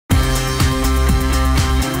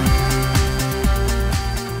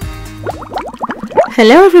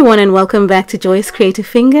Hello everyone and welcome back to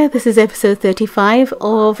JCfinger. This is episode 35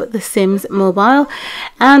 of The Sims Mobile,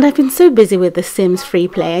 and I've been so busy with The Sims free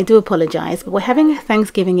play, I do apologize, but we're having a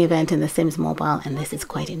Thanksgiving event in The Sims Mobile and this is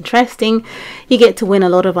quite interesting. You get to win a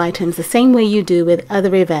lot of items the same way you do with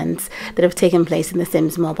other events that have taken place in The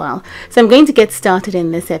Sims Mobile. So I'm going to get started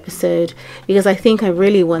in this episode because I think I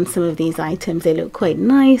really want some of these items. They look quite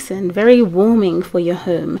nice and very warming for your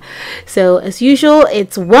home. So as usual,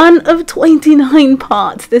 it's one of 29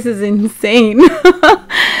 parts. This is insane.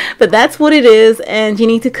 But that's what it is, and you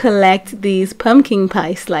need to collect these pumpkin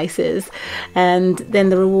pie slices, and then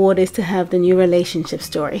the reward is to have the new relationship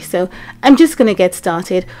story. So I'm just going to get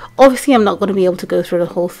started. Obviously I'm not going to be able to go through the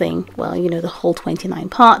whole thing, well, you know, the whole 29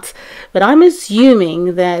 parts, but I'm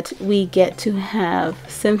assuming that we get to have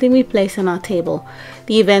something we place on our table.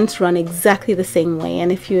 The events run exactly the same way,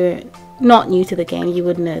 and if you're not new to the game, you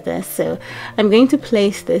would know this. So I'm going to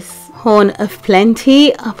place this horn of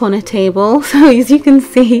plenty up on a table. So as you can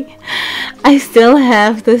see, I still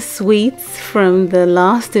have the sweets from the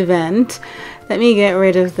last event. Let me get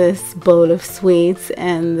rid of this bowl of sweets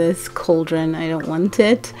and this cauldron. I don't want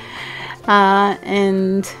it.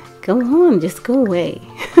 And go on, just go away.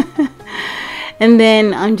 And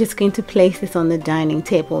then I'm just going to place this on the dining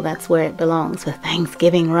table. That's where it belongs for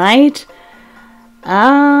Thanksgiving, right?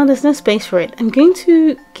 There's no space for it. I'm going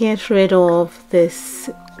to get rid of this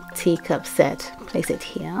teacup set. Place it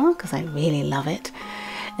here because I really love it.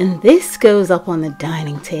 And this goes up on the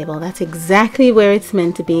dining table. That's exactly where it's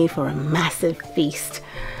meant to be for a massive feast.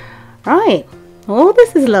 Right. Oh,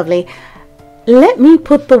 this is lovely. Let me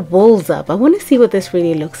put the walls up. I want to see what this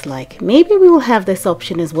really looks like. Maybe we will have this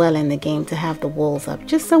option as well in the game to have the walls up,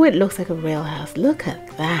 just so it looks like a real house. Look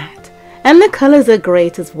at that. And the colors are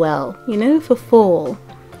great as well, you know, for fall.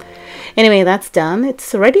 Anyway, that's done.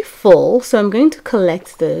 It's already full, so I'm going to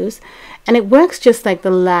collect those. And it works just like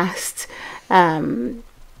the last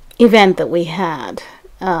event that we had.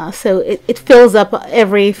 So it fills up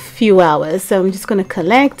every few hours. So I'm just going to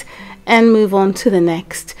collect and move on to the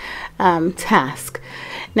next task.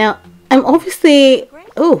 Now, I'm obviously...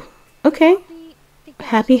 Oh, okay.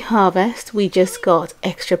 Happy harvest. We just got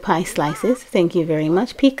extra pie slices. Thank you very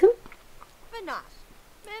much, Pecan.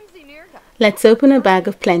 Let's open a bag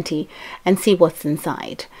of plenty and see what's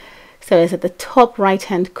inside. So it's at the top right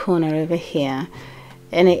hand corner over here,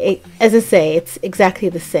 and as I say, it's exactly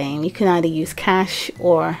the same. You can either use cash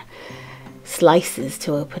or slices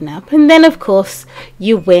to open up, and then of course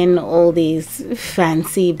you win all these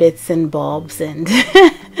fancy bits and bobs and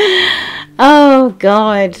oh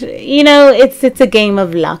god, you know, it's a game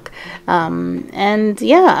of luck. And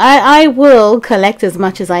yeah, I will collect as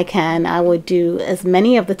much as I can. I would do as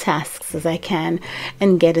many of the tasks as I can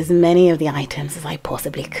and get as many of the items as I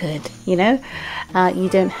possibly could, you know. You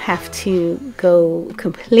don't have to go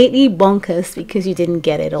completely bonkers because you didn't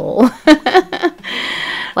get it all.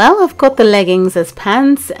 Well, I've got the leggings as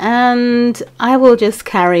pants and I will just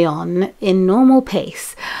carry on in normal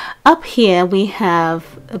pace. Up here we have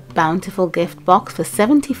a bountiful gift box for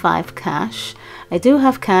 75 cash. I do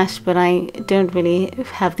have cash, but I don't really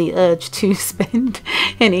have the urge to spend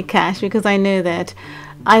any cash because I know that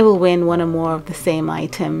I will win one or more of the same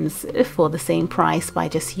items for the same price by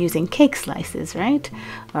just using cake slices, right?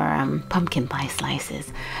 Or pumpkin pie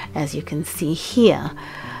slices, as you can see here.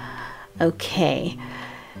 Okay.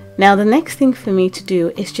 Now the next thing for me to do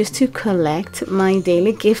is just to collect my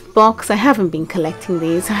daily gift box. I haven't been collecting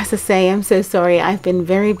these. As I say, I'm so sorry. I've been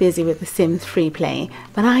very busy with the Sims free play,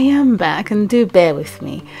 but I am back and do bear with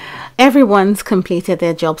me. Everyone's completed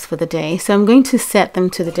their jobs for the day, so I'm going to set them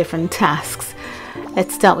to the different tasks.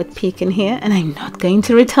 Let's start with Pecan here, and I'm not going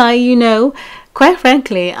to retire, you know. Quite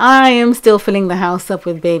frankly, I am still filling the house up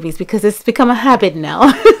with babies because it's become a habit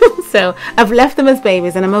now. So I've left them as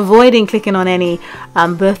babies and I'm avoiding clicking on any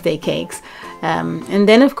birthday cakes. And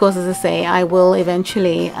then, of course, as I say, I will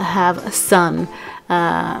eventually have a son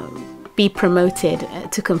be promoted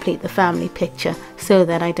to complete the family picture so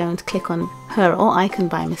that I don't click on her or icon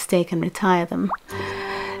by mistake and retire them.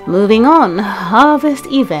 Moving on, harvest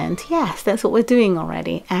event. Yes, that's what we're doing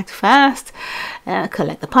already. Act fast,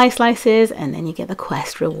 collect the pie slices, and then you get the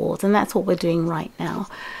quest rewards. And that's what we're doing right now.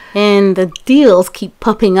 And the deals keep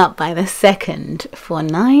popping up by the second. For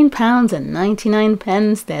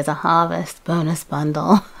 £9.99, there's a harvest bonus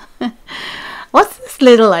bundle. What's this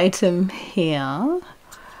little item here?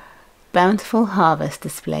 Bountiful harvest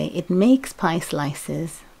display. It makes pie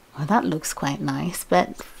slices. Well, that looks quite nice,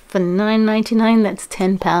 but for £9.99, that's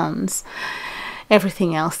 £10.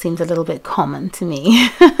 Everything else seems a little bit common to me.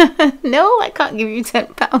 No, I can't give you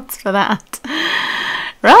 £10 for that.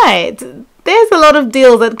 Right, there's a lot of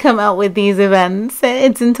deals that come out with these events.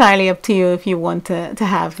 It's entirely up to you if you want to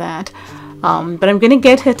have that. But I'm going to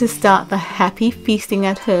get her to start the happy feasting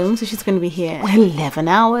at home. So she's going to be here 11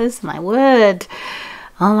 hours. My word.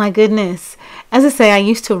 Oh my goodness. As I say, I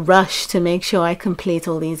used to rush to make sure I complete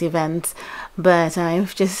all these events. But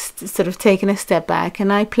I've just sort of taken a step back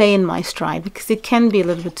and I play in my stride, because it can be a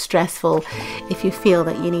little bit stressful if you feel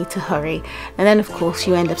that you need to hurry. And then, of course,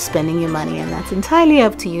 you end up spending your money, and that's entirely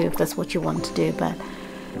up to you if that's what you want to do. But,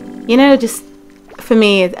 you know, just for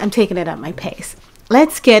me, I'm taking it at my pace.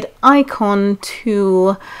 Let's get Icon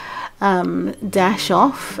to dash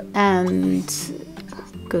off and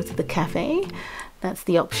go to the cafe. That's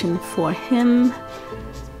the option for him.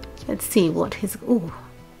 Let's see what his... Ooh,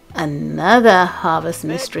 another Harvest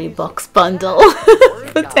Mystery Box bundle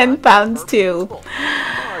for £10 too.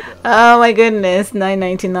 Oh my goodness,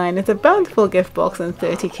 $9.99. It's a bountiful gift box and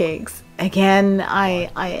 30 cakes. Again,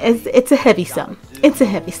 it's a heavy sum. It's a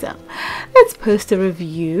heavy sum. Let's post a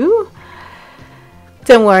review.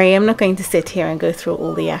 Don't worry, I'm not going to sit here and go through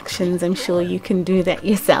all the actions. I'm sure you can do that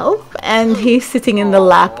yourself. And he's sitting in the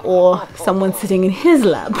lap, or someone's sitting in his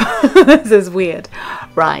lap. This is weird.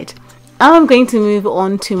 Right. I'm going to move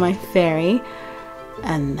on to my fairy.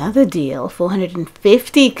 Another deal,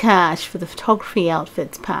 450 cash for the photography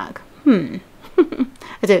outfits pack. I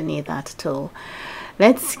don't need that at all.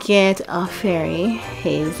 Let's get our fairy,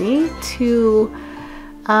 Hazy, to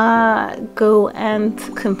go and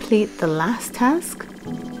complete the last task.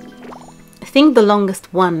 I think the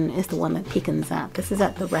longest one is the one that Pekin's at. This is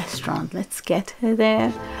at the restaurant. Let's get her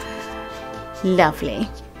there. Lovely.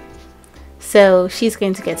 So she's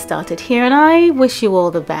going to get started here, and I wish you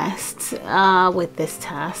all the best with this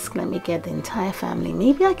task. Let me get the entire family.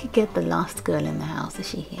 Maybe I could get the last girl in the house. Is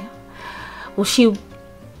she here? Well, she's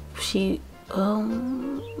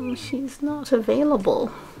not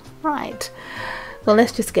available. Right. Well,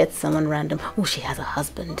 let's just get someone random. Oh, she has a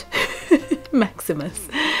husband. Maximus.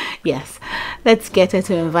 Yes. Let's get her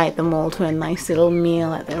to invite them all to a nice little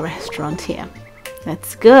meal at the restaurant here.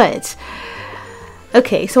 That's good.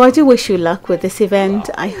 Okay, so I do wish you luck with this event.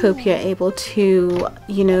 I hope you're able to,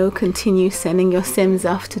 you know, continue sending your Sims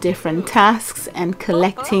off to different tasks and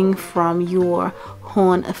collecting from your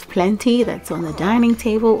Horn of Plenty that's on the dining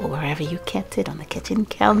table or wherever you kept it, on the kitchen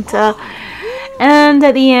counter. And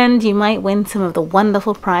at the end, you might win some of the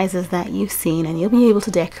wonderful prizes that you've seen, and you'll be able to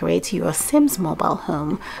decorate your Sims mobile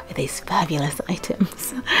home with these fabulous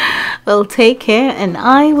items. Well, take care, and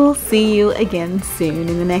I will see you again soon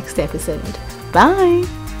in the next episode.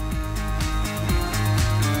 Bye!